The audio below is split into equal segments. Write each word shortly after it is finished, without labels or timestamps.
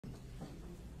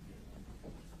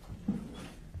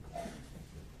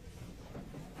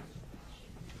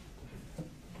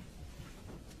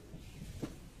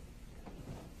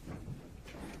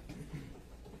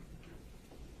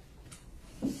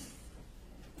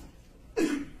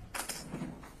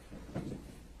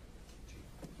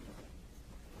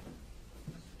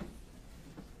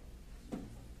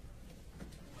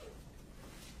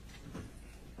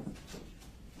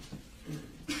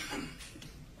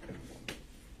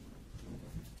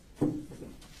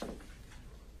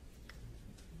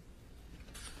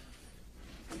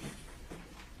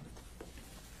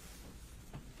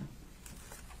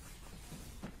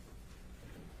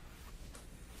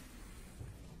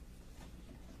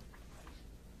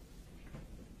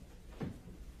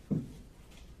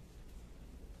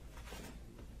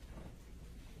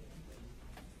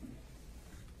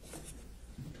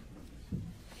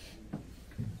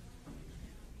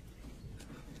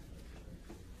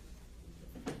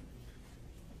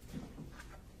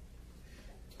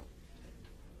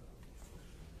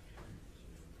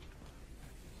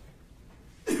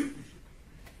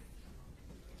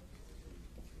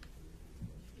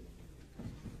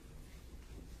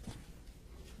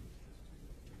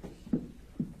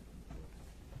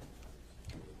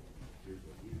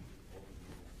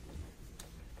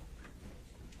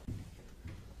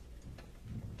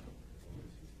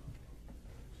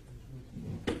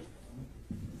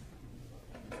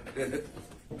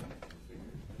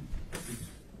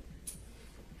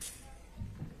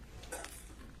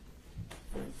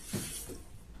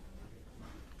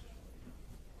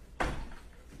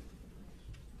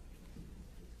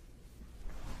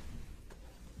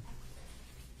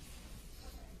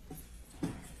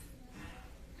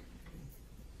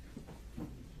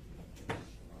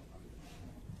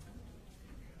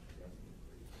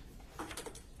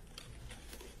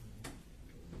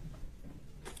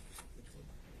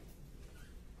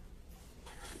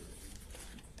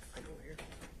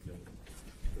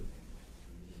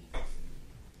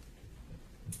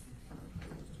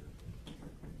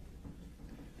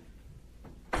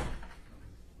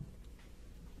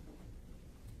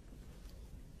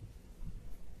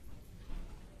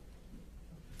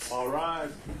All right.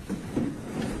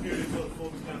 Here is the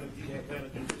folks kind of the Atlanta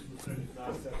Judicial Service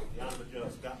 97. The Honorable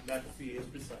Judge Scott McAfee is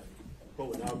presiding. Court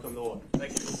will now come to order.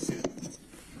 Thank you.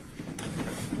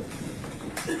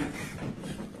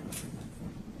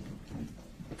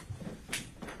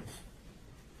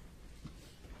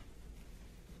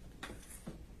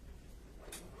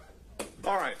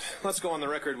 All right, let's go on the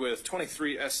record with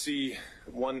 23 SC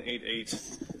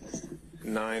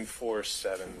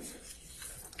 188947.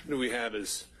 Who do we have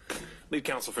as lead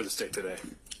counsel for the state today?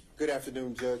 Good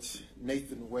afternoon, Judge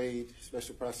Nathan Wade,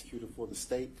 Special Prosecutor for the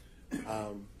state.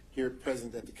 Here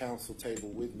present at the council table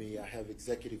with me, I have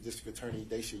Executive District Attorney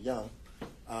Daisha Young,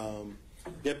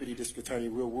 Deputy District Attorney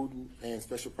Will Wooten, and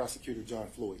Special Prosecutor John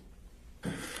Floyd.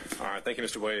 All right, thank you,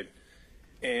 Mr. Wade.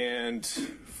 And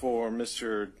for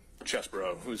Mr.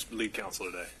 Chesborough, who's lead counsel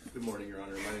today. Good morning, Your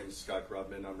Honor. My name is Scott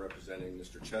Grubman. I'm representing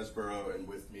Mr. Chesborough, and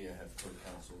with me I have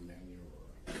co-counsel Manny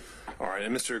Aurora. All right,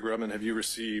 and Mr. Grubman, have you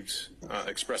received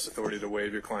express authority to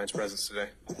waive your client's presence today?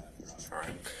 All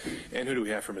right. And who do we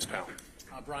have for Ms. Powell?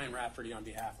 Brian Rafferty on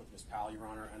behalf of Ms. Powell, Your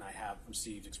Honor, and I have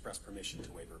received express permission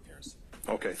to waive her appearance.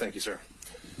 Okay, thank you, sir.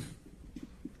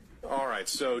 All right,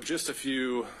 so just a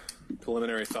few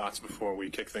preliminary thoughts before we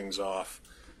kick things off.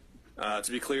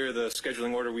 To be clear, the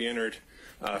scheduling order we entered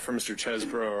for Mr.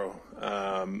 Chesborough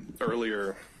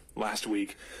earlier last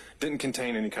week didn't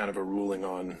contain any kind of a ruling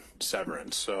on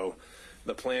severance. So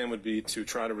the plan would be to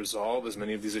try to resolve as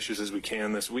many of these issues as we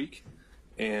can this week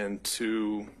and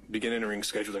to begin entering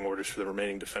scheduling orders for the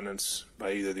remaining defendants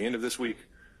by either the end of this week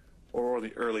or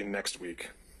the early next week.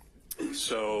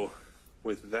 So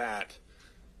with that,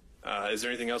 is there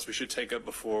anything else we should take up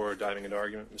before diving into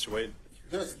argument? Mr. Wade?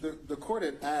 Judge, the court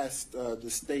had asked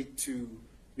the state to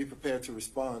be prepared to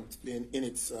respond in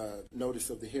its notice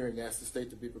of the hearing, asked the state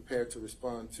to be prepared to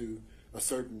respond to a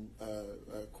certain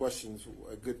questions,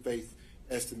 a good faith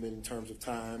estimate in terms of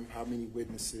time, how many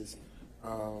witnesses,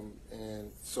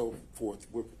 and so forth.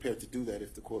 We're prepared to do that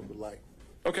if the court would like.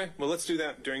 Okay, well, let's do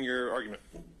that during your argument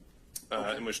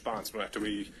in response after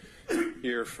we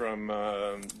hear from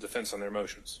defense on their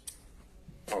motions.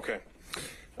 Okay.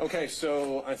 Okay,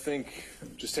 so I think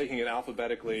just taking it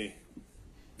alphabetically,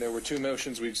 there were two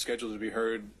motions we've scheduled to be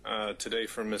heard today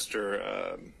from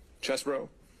Mr. Chesborough.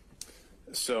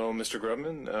 So, Mr.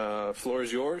 Grubman, floor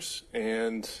is yours,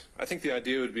 and I think the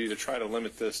idea would be to try to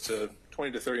limit this to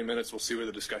 20 to 30 minutes. We'll see where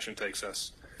the discussion takes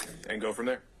us and go from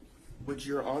there. Would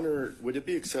Your Honor, would it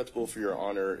be acceptable for Your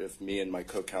Honor if me and my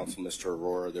co-counsel, Mr.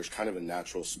 Aurora, there's kind of a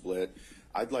natural split.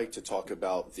 I'd like to talk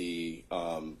about the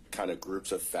kind of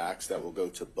groups of facts that will go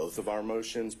to both of our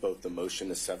motions, both the motion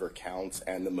to sever counts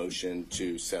and the motion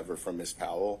to sever from Ms.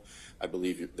 Powell. I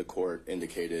believe the court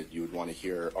indicated you would want to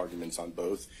hear arguments on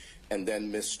both. And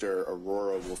then Mr.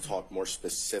 Aurora will talk more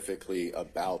specifically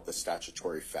about the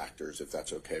statutory factors, if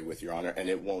that's okay with Your Honor. And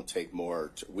it won't take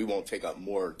more, we won't take up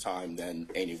more time than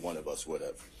any one of us would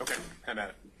have. Okay, have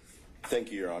at it.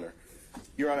 Thank you, Your Honor.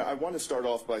 Your Honor, I want to start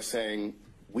off by saying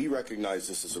we recognize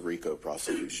this is a RICO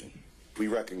prosecution. We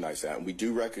recognize that, and we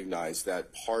do recognize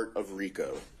that part of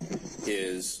RICO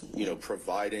is,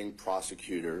 providing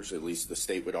prosecutors, at least the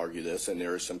state would argue this, and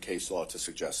there is some case law to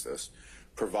suggest this,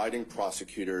 providing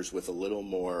prosecutors with a little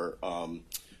more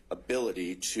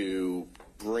ability to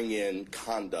bring in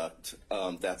conduct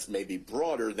that's maybe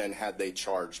broader than had they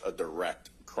charged a direct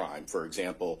crime. For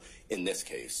example, in this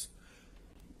case,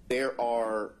 there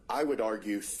are, I would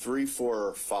argue, 3, 4,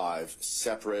 or 5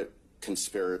 separate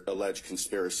alleged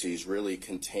conspiracies really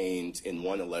contained in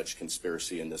one alleged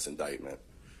conspiracy in this indictment.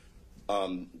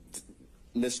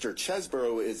 Mr.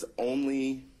 Chesborough is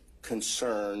only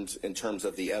concerned in terms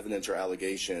of the evidence or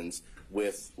allegations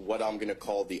with what I'm going to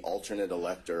call the alternate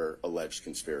elector alleged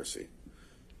conspiracy.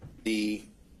 The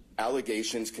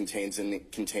allegations contained in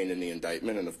the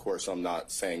indictment, and of course I'm not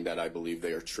saying that I believe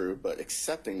they are true, but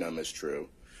accepting them as true,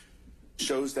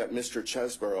 shows that Mr.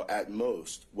 Chesborough, at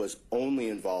most, was only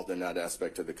involved in that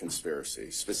aspect of the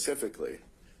conspiracy. Specifically,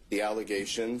 the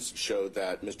allegations showed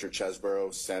that Mr. Chesborough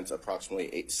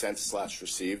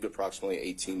received approximately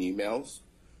 18 emails,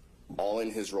 all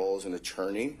in his role as an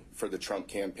attorney for the Trump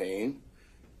campaign,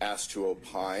 asked to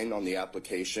opine on the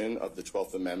application of the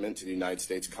 12th Amendment to the United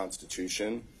States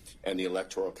Constitution and the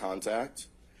Electoral Compact,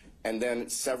 and then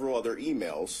several other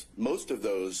emails. Most of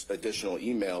those additional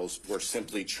emails were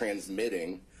simply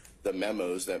transmitting the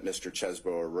memos that Mr.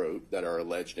 Chesborough wrote that are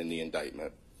alleged in the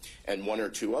indictment, and one or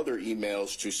two other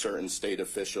emails to certain state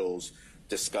officials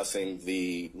discussing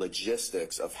the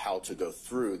logistics of how to go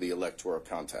through the Electoral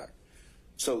Compact.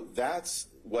 So that's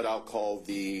what I'll call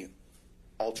the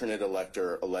alternate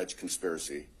elector alleged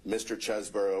conspiracy. Mr.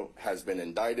 Chesborough has been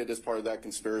indicted as part of that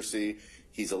conspiracy.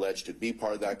 He's alleged to be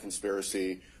part of that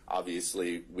conspiracy.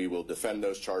 Obviously, we will defend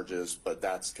those charges, but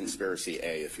that's conspiracy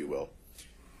A, if you will.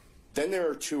 Then there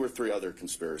are two or three other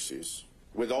conspiracies.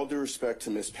 With all due respect to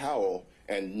Ms. Powell,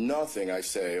 and nothing I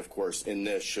say, of course, in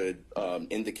this should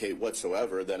indicate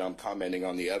whatsoever that I'm commenting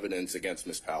on the evidence against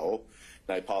Ms. Powell.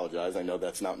 And I apologize, I know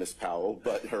that's not Ms. Powell,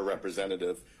 but her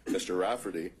representative, Mr.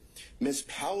 Rafferty. Ms.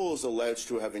 Powell is alleged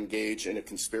to have engaged in a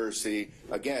conspiracy,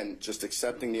 again, just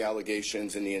accepting the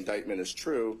allegations in the indictment as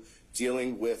true,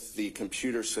 dealing with the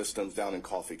computer systems down in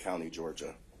Coffee County,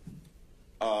 Georgia.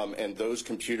 And those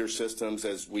computer systems,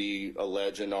 as we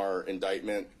allege in our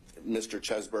indictment, Mr.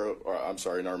 Chesborough, or I'm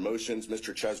sorry, in our motions,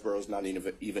 Mr. Chesborough is not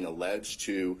even alleged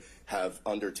to have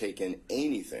undertaken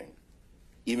anything,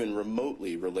 even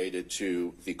remotely related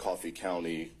to the Coffee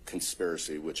County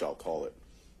conspiracy, which I'll call it.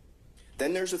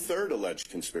 Then there's a third alleged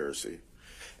conspiracy.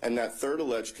 And that third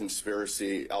alleged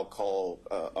conspiracy I'll call,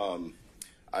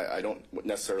 I don't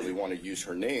necessarily want to use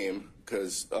her name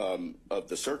because of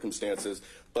the circumstances,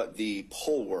 but the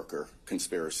poll worker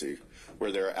conspiracy,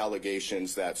 where there are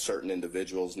allegations that certain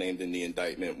individuals named in the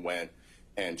indictment went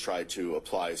and tried to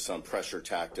apply some pressure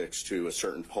tactics to a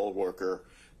certain poll worker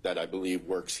that I believe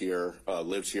works here,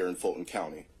 lives here in Fulton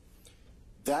County.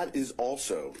 That is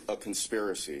also a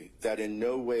conspiracy that in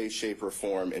no way, shape, or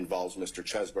form involves Mr.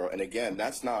 Chesborough. And again,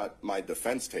 that's not my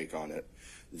defense take on it.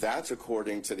 That's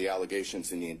according to the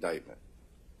allegations in the indictment.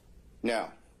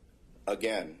 Now,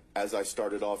 again, as I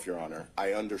started off, Your Honor,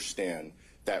 I understand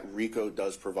that RICO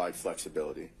does provide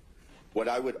flexibility. What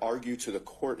I would argue to the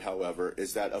court, however,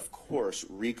 is that, of course,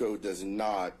 RICO does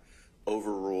not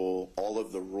overrule all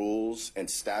of the rules and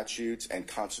statutes and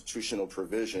constitutional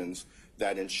provisions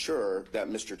that ensure that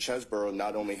Mr. Chesborough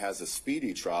not only has a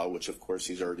speedy trial, which of course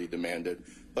he's already demanded,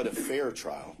 but a fair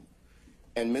trial.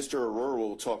 And Mr. Aurora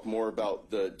will talk more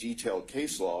about the detailed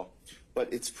case law,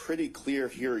 but it's pretty clear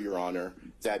here, Your Honor,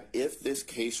 that if this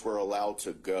case were allowed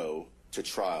to go to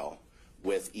trial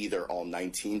with either all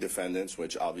 19 defendants,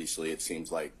 which obviously it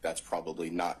seems like that's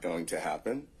probably not going to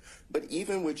happen, but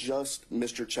even with just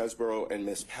Mr. Chesborough and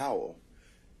Ms. Powell,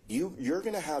 you're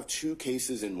going to have two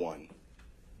cases in one.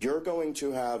 You're going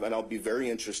to have, and I'll be very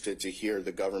interested to hear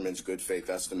the government's good faith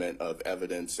estimate of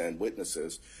evidence and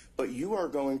witnesses, but you are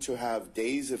going to have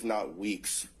days, if not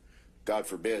weeks, God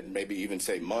forbid, maybe even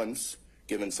say months,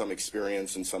 given some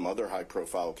experience in some other high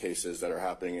profile cases that are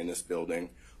happening in this building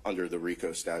under the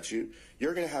RICO statute.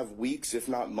 You're going to have weeks, if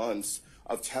not months,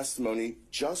 of testimony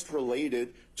just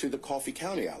related to the Coffee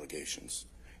County allegations.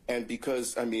 And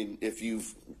because, I mean, if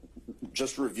you've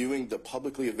just reviewing the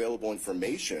publicly available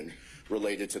information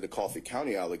related to the Coffee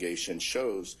County allegation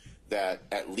shows that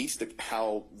at least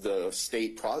how the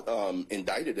state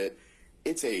indicted it,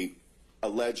 it's a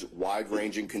alleged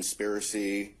wide-ranging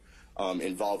conspiracy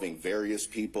involving various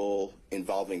people,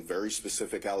 involving very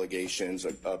specific allegations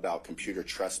about computer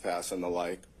trespass and the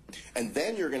like. And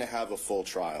then you're going to have a full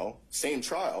trial, same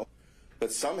trial,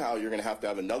 but somehow you're going to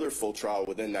have another full trial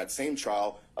within that same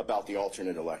trial about the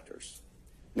alternate electors.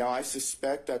 Now, I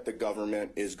suspect that the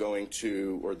government is going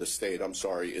to, or the state, I'm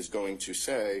sorry, is going to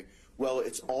say, well,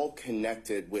 it's all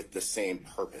connected with the same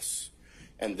purpose,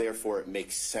 and therefore it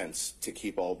makes sense to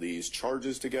keep all these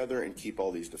charges together and keep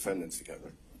all these defendants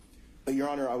together. But, Your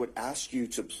Honor, I would ask you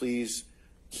to please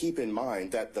keep in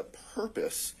mind that the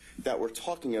purpose that we're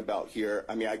talking about here,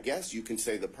 I mean, I guess you can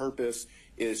say the purpose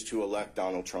is to elect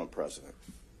Donald Trump president.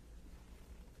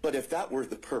 But if that were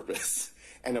the purpose,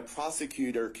 and a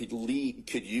prosecutor could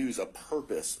use a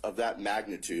purpose of that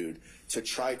magnitude to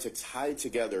try to tie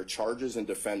together charges and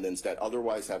defendants that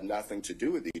otherwise have nothing to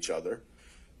do with each other,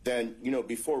 then, you know,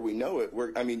 before we know it,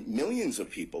 millions of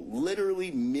people,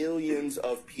 literally millions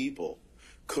of people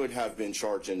could have been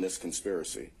charged in this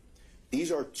conspiracy.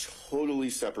 These are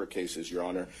totally separate cases, Your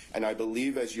Honor, and I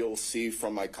believe, as you'll see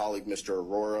from my colleague, Mr.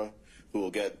 Aurora, who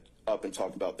will get up and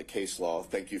talk about the case law.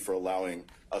 Thank you for allowing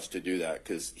us to do that,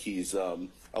 because he's a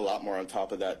lot more on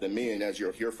top of that than me. And as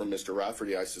you'll hear from Mr.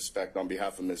 Rafferty, I suspect on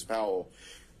behalf of Ms. Powell,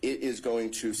 it is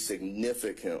going to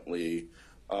significantly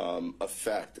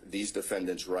affect these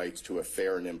defendants' rights to a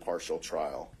fair and impartial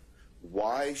trial.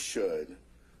 Why should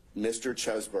Mr.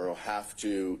 Chesborough have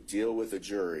to deal with a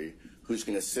jury who's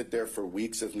going to sit there for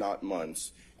weeks, if not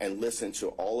months, and listen to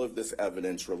all of this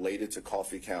evidence related to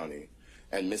Coffee County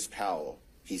and Ms. Powell?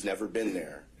 He's never been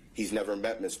there. He's never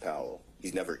met Ms. Powell.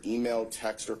 He's never emailed,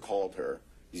 texted, or called her.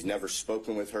 He's never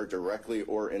spoken with her directly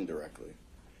or indirectly.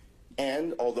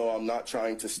 And although I'm not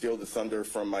trying to steal the thunder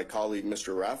from my colleague,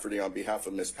 Mr. Rafferty, on behalf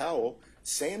of Ms. Powell,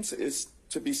 same is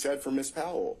to be said for Ms.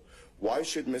 Powell. Why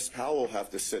should Ms. Powell have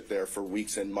to sit there for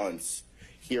weeks and months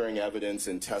hearing evidence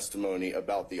and testimony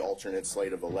about the alternate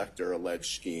slate of elector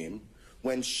alleged scheme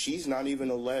when she's not even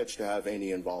alleged to have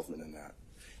any involvement in that?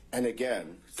 And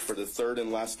again, for the third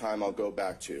and last time, I'll go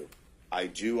back to, I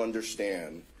do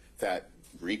understand that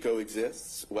RICO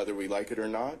exists, whether we like it or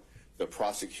not. The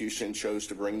prosecution chose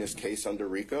to bring this case under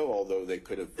RICO, although they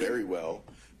could have very well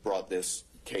brought this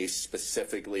case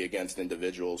specifically against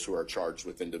individuals who are charged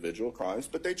with individual crimes,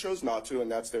 but they chose not to,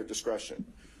 and that's their discretion.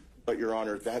 But, Your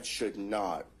Honor, that should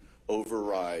not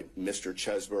override Mr.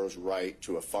 Chesborough's right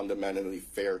to a fundamentally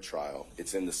fair trial.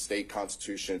 It's in the state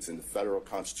constitution, it's in the federal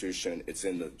constitution, it's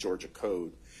in the Georgia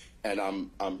Code. And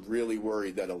I'm really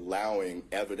worried that allowing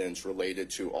evidence related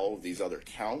to all of these other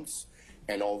counts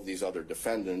and all of these other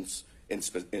defendants,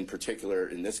 in particular,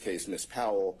 in this case, Ms.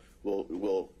 Powell,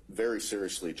 will very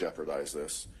seriously jeopardize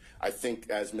this. I think,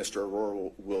 as Mr. Aurora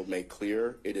will make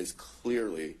clear, it is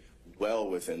clearly well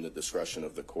within the discretion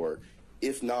of the court,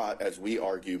 if not, as we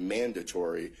argue,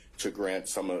 mandatory to grant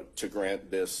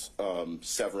this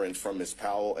severance from Ms.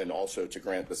 Powell, and also to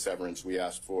grant the severance we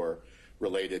asked for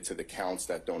related to the counts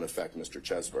that don't affect Mr.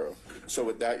 Chesborough. So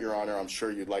with that, Your Honor, I'm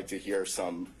sure you'd like to hear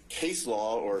some case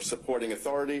law or supporting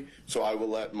authority, so I will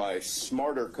let my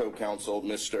smarter co-counsel,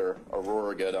 Mr.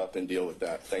 Aurora, get up and deal with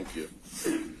that. Thank you.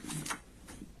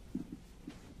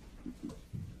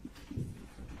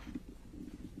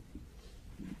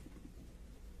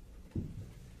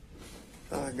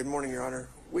 Good morning, Your Honor.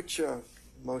 Which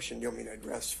motion do you want me to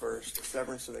address first, the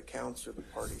severance of the counts or the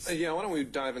parties? Yeah, why don't we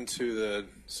dive into the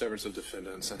severance of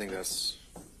defendants? I think that's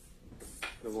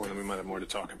the one that we might have more to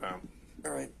talk about.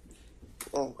 All right.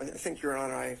 Well, I think, Your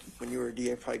Honor, when you were a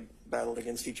DA, probably battled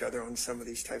against each other on some of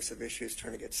these types of issues,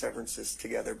 trying to get severances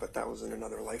together, but that was in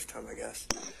another lifetime, I guess.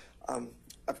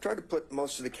 I've tried to put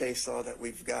most of the case law that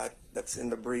we've got that's in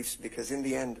the briefs, because in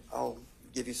the end, I'll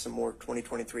give you some more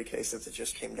 2023 cases that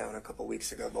just came down a couple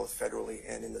weeks ago, both federally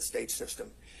and in the state system.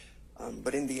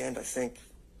 But in the end, I think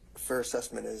a fair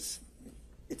assessment is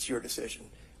it's your decision.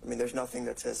 I mean, there's nothing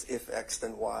that says if X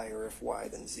then Y or if Y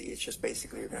then Z. It's just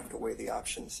basically you're going to have to weigh the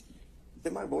options. Is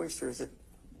it my voice or is it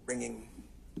ringing?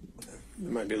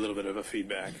 There might be a little bit of a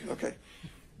feedback. Okay.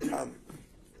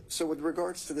 So with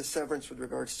regards to the severance, with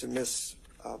regards to Ms.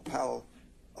 Powell,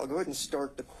 I'll go ahead and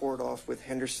start the court off with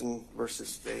Henderson versus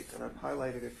State, and I've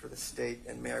highlighted it for the state.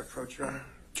 And may I approach, Your Honor?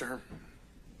 Sure.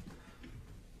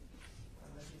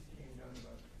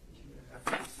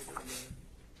 And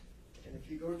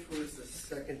if you go towards the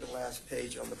second to last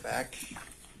page on the back,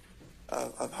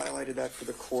 I've highlighted that for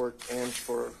the court and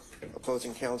for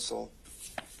opposing counsel.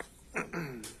 So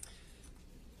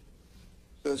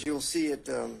as you'll see at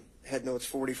head notes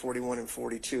 40, 41, and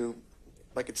 42,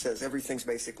 like it says, everything's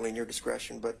basically in your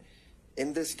discretion. But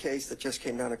in this case that just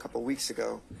came down a couple weeks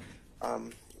ago,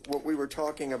 what we were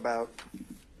talking about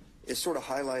is sort of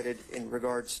highlighted in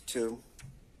regards to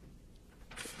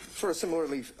sort of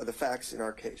similarly the facts in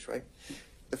our case, right?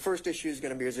 The first issue is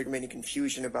going to be, is there going to be any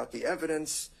confusion about the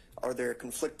evidence? Are there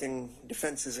conflicting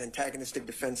defenses, antagonistic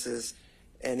defenses?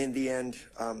 And in the end,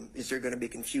 is there going to be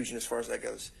confusion as far as that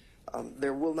goes?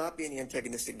 There will not be any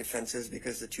antagonistic defenses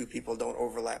because the two people don't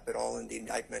overlap at all in the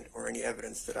indictment or any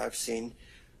evidence that I've seen.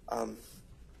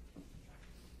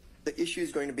 The issue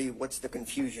is going to be what's the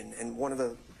confusion, and one of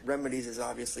the remedies is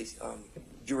obviously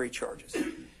jury charges.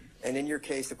 And in your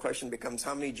case, the question becomes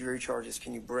how many jury charges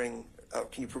can you bring,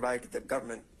 can you provide to the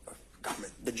government,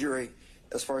 the jury,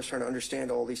 as far as trying to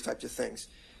understand all these types of things.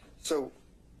 So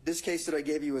this case that I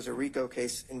gave you is a RICO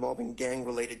case involving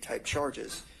gang-related type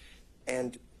charges.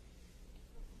 And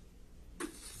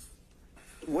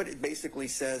what it basically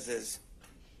says is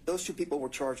those two people were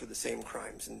charged with the same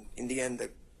crimes, and in the end the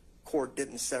court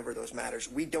didn't sever those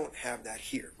matters. We don't have that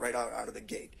here right out of the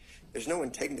gate. There's no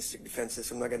antagonistic defenses,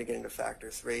 so I'm not going to get into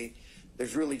factor 3.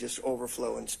 There's really just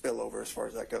overflow and spillover as far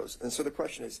as that goes. And so the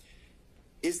question is,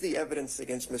 is the evidence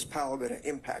against Ms. Powell going to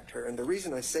impact her? And the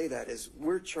reason I say that is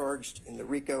we're charged in the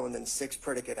RICO and then 6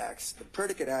 predicate acts. The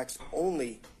predicate acts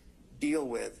only deal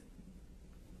with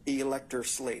the elector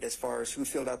slate as far as who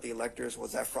filled out the electors,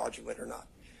 was that fraudulent or not.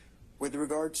 With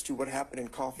regards to what happened in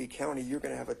Coffee County, you're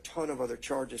going to have a ton of other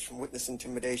charges from witness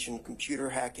intimidation, computer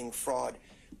hacking, fraud,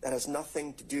 that has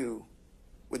nothing to do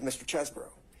with Mr. Chesbrough.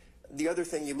 The other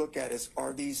thing you look at is,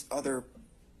 are these other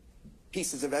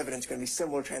pieces of evidence going to be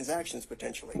similar transactions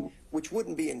potentially, which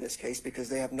wouldn't be in this case because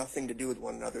they have nothing to do with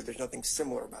one another. There's nothing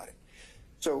similar about it.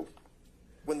 So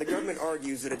when the government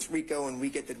argues that it's RICO and we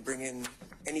get to bring in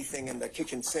anything in the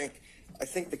kitchen sink, I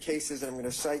think the cases that I'm going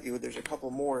to cite you, there's a couple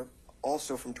more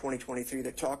also from 2023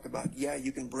 that talk about, yeah,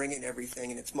 you can bring in everything,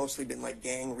 and it's mostly been like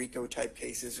gang RICO type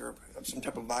cases or some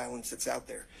type of violence that's out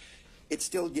there. It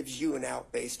still gives you an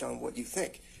out based on what you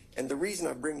think. And the reason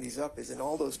I bring these up is in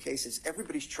all those cases,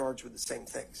 everybody's charged with the same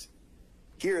things.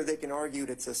 Here, they can argue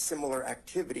that it's a similar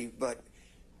activity, but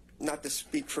not to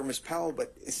speak for Ms. Powell,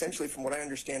 but essentially from what I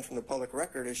understand from the public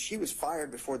record is she was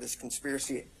fired before this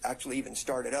conspiracy actually even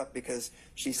started up because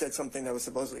she said something that was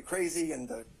supposedly crazy and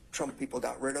the Trump people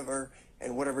got rid of her,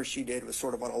 and whatever she did was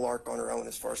sort of on a lark on her own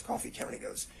as far as Coffee County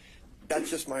goes. That's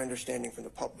just my understanding from the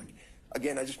public.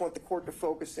 Again, I just want the court to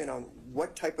focus in on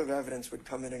what type of evidence would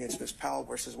come in against Ms. Powell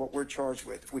versus what we're charged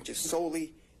with, which is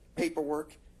solely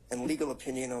paperwork and legal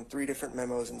opinion on 3 different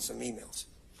memos and some emails.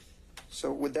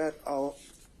 So with that, I'll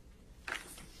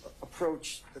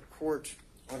approach the court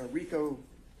on a RICO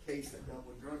case that dealt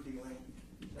with drug dealing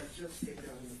that just came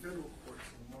down in the federal courts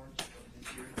in March of this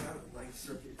year, out of the 9th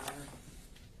Circuit.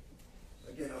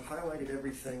 Again, I've highlighted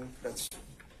everything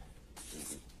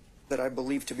that I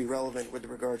believe to be relevant with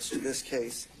regards to this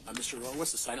case. Mr. Rowe,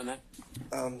 what's the site on that?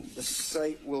 The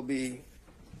site will be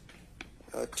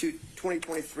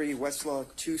 2023 Westlaw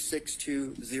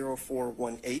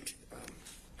 2620418.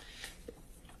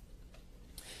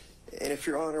 And if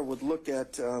Your Honor would look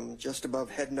at just above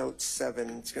head note 7,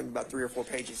 it's going to be about 3 or 4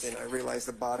 pages in. I realize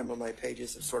the bottom of my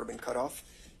pages have sort of been cut off,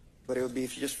 but it would be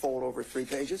if you just fold over 3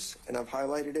 pages, and I've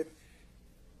highlighted it.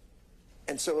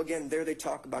 And so again, there they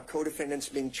talk about co-defendants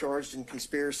being charged in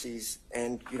conspiracies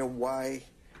and, you know, why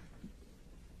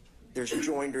there's a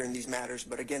joinder in these matters.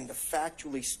 But again,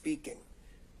 factually speaking,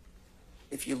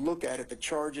 if you look at it, the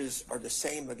charges are the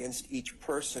same against each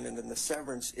person, and then the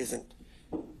severance isn't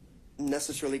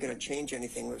necessarily going to change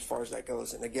anything as far as that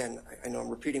goes. And again, I know I'm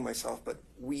repeating myself, but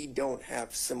we don't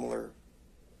have similar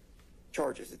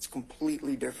charges. It's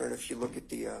completely different if you look at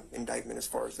the indictment as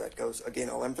far as that goes. Again,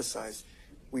 I'll emphasize,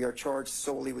 we are charged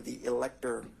solely with the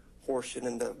elector portion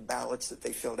and the ballots that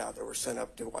they filled out that were sent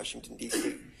up to Washington,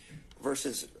 D.C.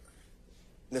 versus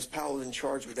Ms. Powell isn't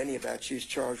charged with any of that. She's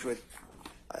charged with,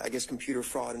 I guess, computer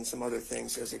fraud and some other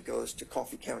things as it goes to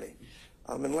Coffee County.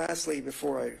 And lastly,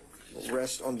 before I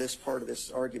rest on this part of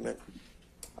this argument,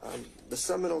 the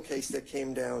seminal case that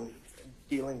came down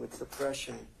dealing with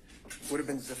suppression would have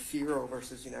been Zafiro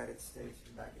versus United States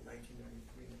back in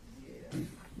 1993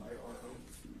 by R.O.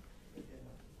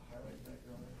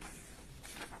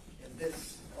 And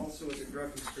this also is a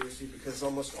drug conspiracy because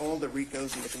almost all the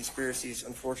RICOs and the conspiracies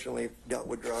unfortunately dealt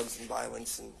with drugs and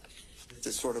violence, and this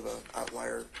is sort of an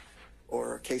outlier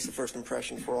or a case of first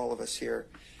impression for all of us here.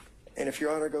 And if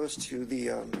Your Honor goes to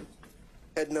the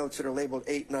head notes that are labeled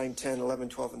 8, 9, 10, 11,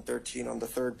 12, and 13 on the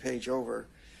 3rd page over,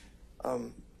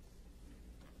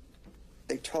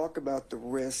 they talk about the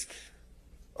risk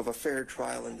of a fair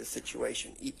trial in this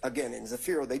situation. Again, in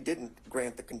Zafiro, they didn't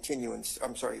grant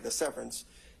the severance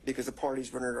because the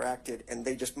parties were interacted, and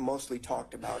they just mostly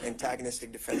talked about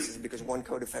antagonistic defenses because one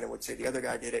co-defendant would say the other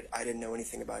guy did it, I didn't know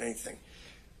anything about anything.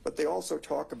 But they also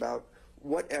talk about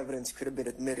what evidence could have been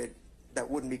admitted that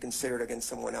wouldn't be considered against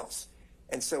someone else.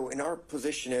 And so in our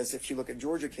position is, if you look at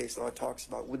Georgia case law, it talks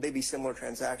about would they be similar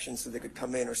transactions so they could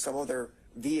come in or some other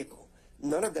vehicle.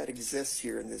 None of that exists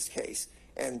here in this case.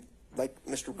 And like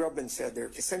Mr. Grubman said,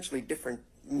 they're essentially different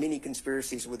mini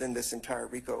conspiracies within this entire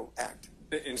RICO Act.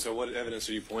 And so what evidence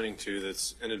are you pointing to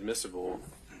that's inadmissible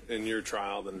in your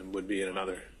trial than would be in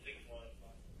another?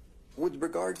 With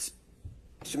regards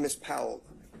to Ms. Powell,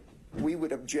 we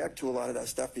would object to a lot of that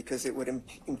stuff because it would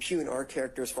impugn our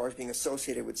character as far as being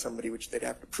associated with somebody, which they'd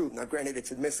have to prove. Now, granted,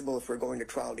 it's admissible if we're going to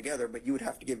trial together, but you would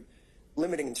have to give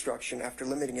limiting instruction after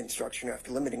limiting instruction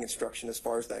after limiting instruction as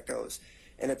far as that goes.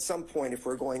 And at some point, if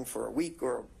we're going for a week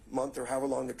or a month or however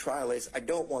long the trial is, I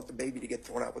don't want the baby to get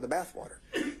thrown out with the bathwater.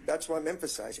 That's why I'm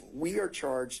emphasizing. We are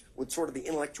charged with sort of the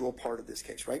intellectual part of this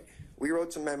case, right? We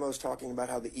wrote some memos talking about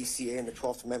how the ECA and the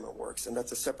 12th Amendment works, and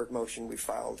that's a separate motion we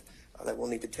filed that we'll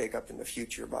need to take up in the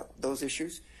future about those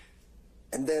issues.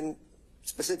 And then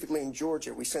specifically in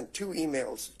Georgia, we sent 2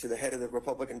 emails to the head of the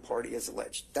Republican Party as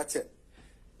alleged. That's it.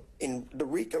 In the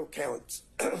RICO count,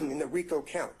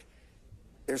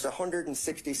 there's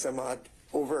 160 some odd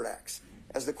overt acts.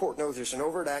 As the court knows, there's an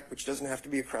overt act, which doesn't have to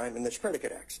be a crime, and there's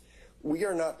predicate acts. We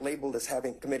are not labeled as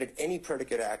having committed any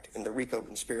predicate act in the RICO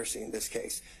conspiracy in this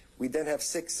case. We then have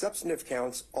 6 substantive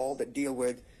counts, all that deal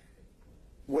with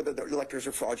whether the electors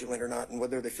are fraudulent or not, and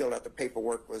whether they filled out the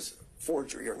paperwork was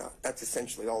forgery or not. That's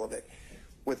essentially all of it.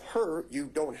 With her, you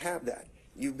don't have that.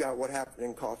 You've got what happened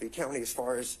in Coffee County as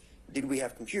far as, did we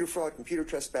have computer fraud, computer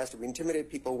trespass, did we intimidate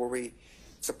people, were we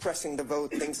suppressing the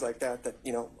vote, things like that, that,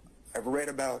 you know, I've read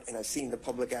about and I've seen the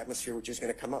public atmosphere which is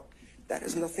going to come up. That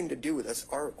has nothing to do with us.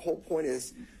 Our whole point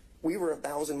is, we were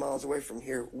 1,000 miles away from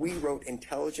here. We wrote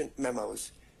intelligent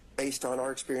memos based on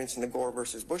our experience in the Gore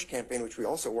versus Bush campaign, which we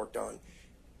also worked on.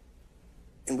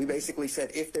 And we basically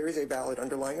said, if there is a valid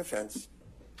underlying offense,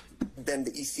 then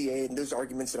the ECA and those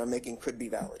arguments that I'm making could be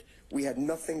valid. We had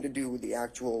nothing to do with the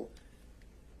actual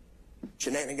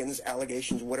shenanigans,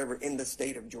 allegations, whatever, in the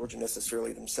state of Georgia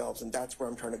necessarily themselves, and that's where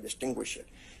I'm trying to distinguish it.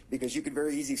 Because you could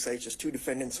very easily say it's just 2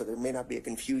 defendants, so there may not be a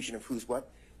confusion of who's what,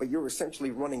 but you're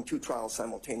essentially running 2 trials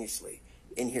simultaneously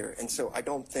in here. And so I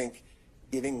don't think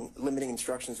giving limiting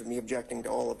instructions of me objecting to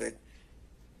all of it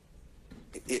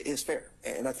is fair.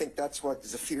 And I think that's what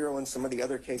Zafiro and some of the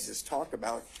other cases talk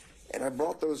about. And I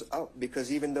brought those up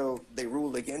because even though they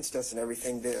ruled against us and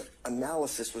everything, the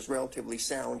analysis was relatively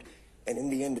sound. And in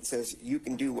the end, it says you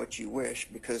can do what you wish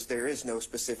because there is no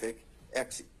specific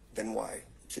X then Y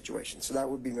situation. So that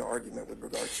would be my argument with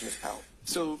regards to Ms. Powell.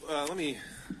 So let me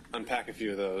unpack a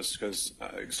few of those because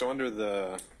so under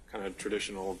the kind of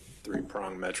traditional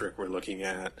 3-prong metric we're looking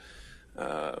at,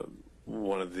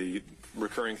 one of the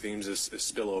recurring themes is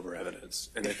spillover evidence.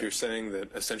 And if you're saying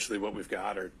that essentially what we've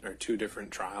got are 2 different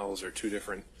trials or 2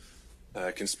 different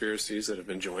conspiracies that have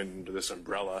been joined under this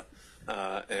umbrella,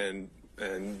 and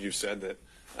you said that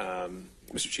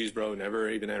Mr. Chesebro never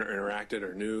even interacted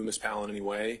or knew Ms. Powell in any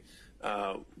way,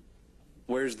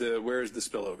 where's the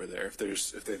spillover there? If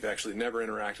they've actually never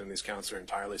interacted and these counts are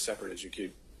entirely separate, as you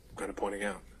keep kind of pointing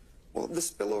out. Well, the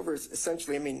spillover is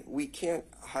essentially, I mean, we can't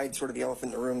hide sort of the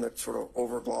elephant in the room that sort of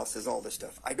overglosses all this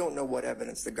stuff. I don't know what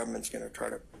evidence the government's going to try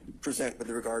to present with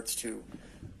regards to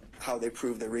how they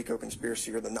prove the RICO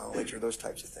conspiracy or the knowledge or those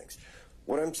types of things.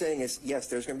 What I'm saying is, yes,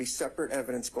 there's going to be separate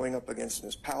evidence going up against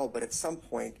Ms. Powell, but at some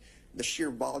point, the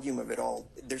sheer volume of it all,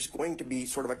 there's going to be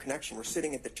sort of a connection. We're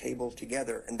sitting at the table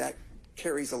together, and that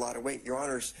carries a lot of weight. Your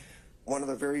Honor's one of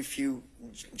the very few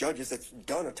judges that's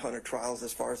done a ton of trials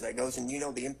as far as that goes, and you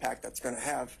know the impact that's going to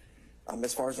have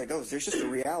as far as that goes. There's just a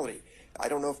reality. I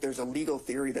don't know if there's a legal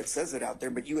theory that says it out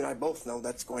there, but you and I both know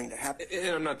that's going to happen. And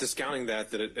I'm not discounting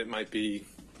that it might be,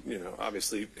 you know,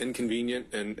 obviously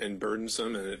inconvenient and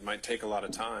burdensome, and it might take a lot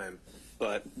of time.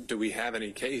 But do we have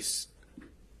any case?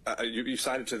 You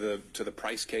cited to the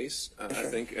Price case, I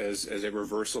think, as a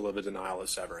reversal of a denial of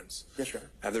severance. Yes, sir.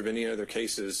 Have there been any other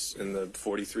cases in the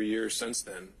 43 years since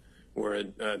then where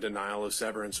a denial of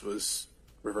severance was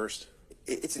reversed?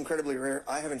 It's incredibly rare.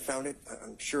 I haven't found it.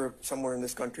 I'm sure somewhere in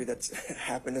this country that's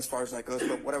happened as far as that goes.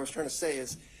 But what I was trying to say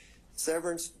is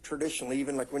severance traditionally,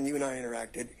 even like when you and I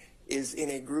interacted, is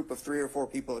in a group of 3 or 4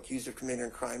 people accused of committing a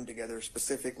crime together,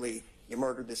 specifically you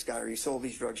murdered this guy or you sold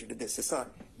these drugs, you did this. It's not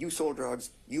you sold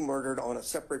drugs, you murdered on a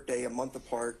separate day, a month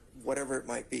apart, whatever it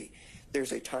might be.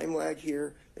 There's a time lag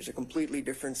here. There's a completely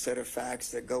different set of facts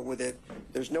that go with it.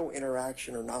 There's no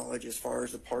interaction or knowledge as far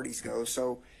as the parties go.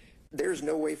 So there's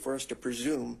no way for us to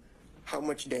presume how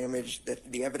much damage that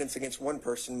the evidence against one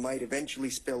person might eventually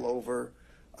spill over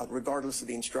regardless of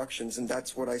the instructions. And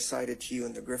that's what I cited to you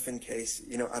in the Griffin case,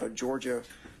 you know, out of Georgia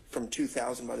from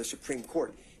 2000 by the Supreme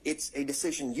Court. It's a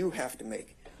decision you have to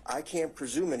make. I can't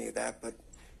presume any of that, but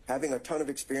having a ton of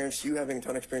experience, you having a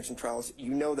ton of experience in trials,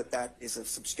 you know that that is a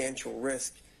substantial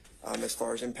risk as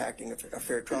far as impacting a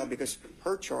fair trial, because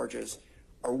her charges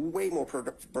are way more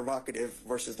provocative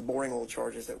versus the boring old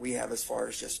charges that we have as far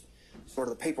as just sort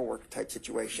of the paperwork type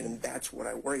situation. And that's what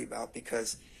I worry about,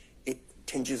 because it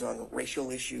tinges on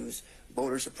racial issues,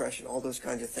 voter suppression, all those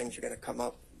kinds of things are going to come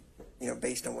up, you know,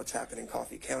 based on what's happened in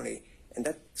Coffee County. And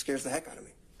that scares the heck out of me.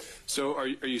 So are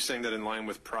you saying that in line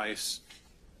with Price,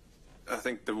 I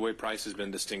think the way Price has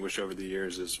been distinguished over the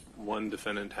years is one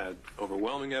defendant had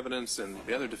overwhelming evidence and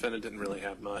the other defendant didn't really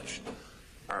have much.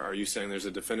 Are you saying there's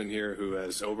a defendant here who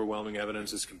has overwhelming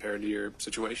evidence as compared to your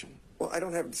situation? Well, I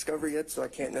don't have discovery yet, so I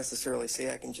can't necessarily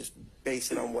say. I can just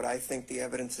base it on what I think the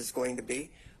evidence is going to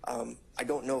be. I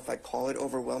don't know if I'd call it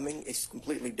overwhelming. It's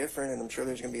completely different, and I'm sure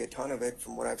there's going to be a ton of it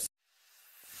from what I've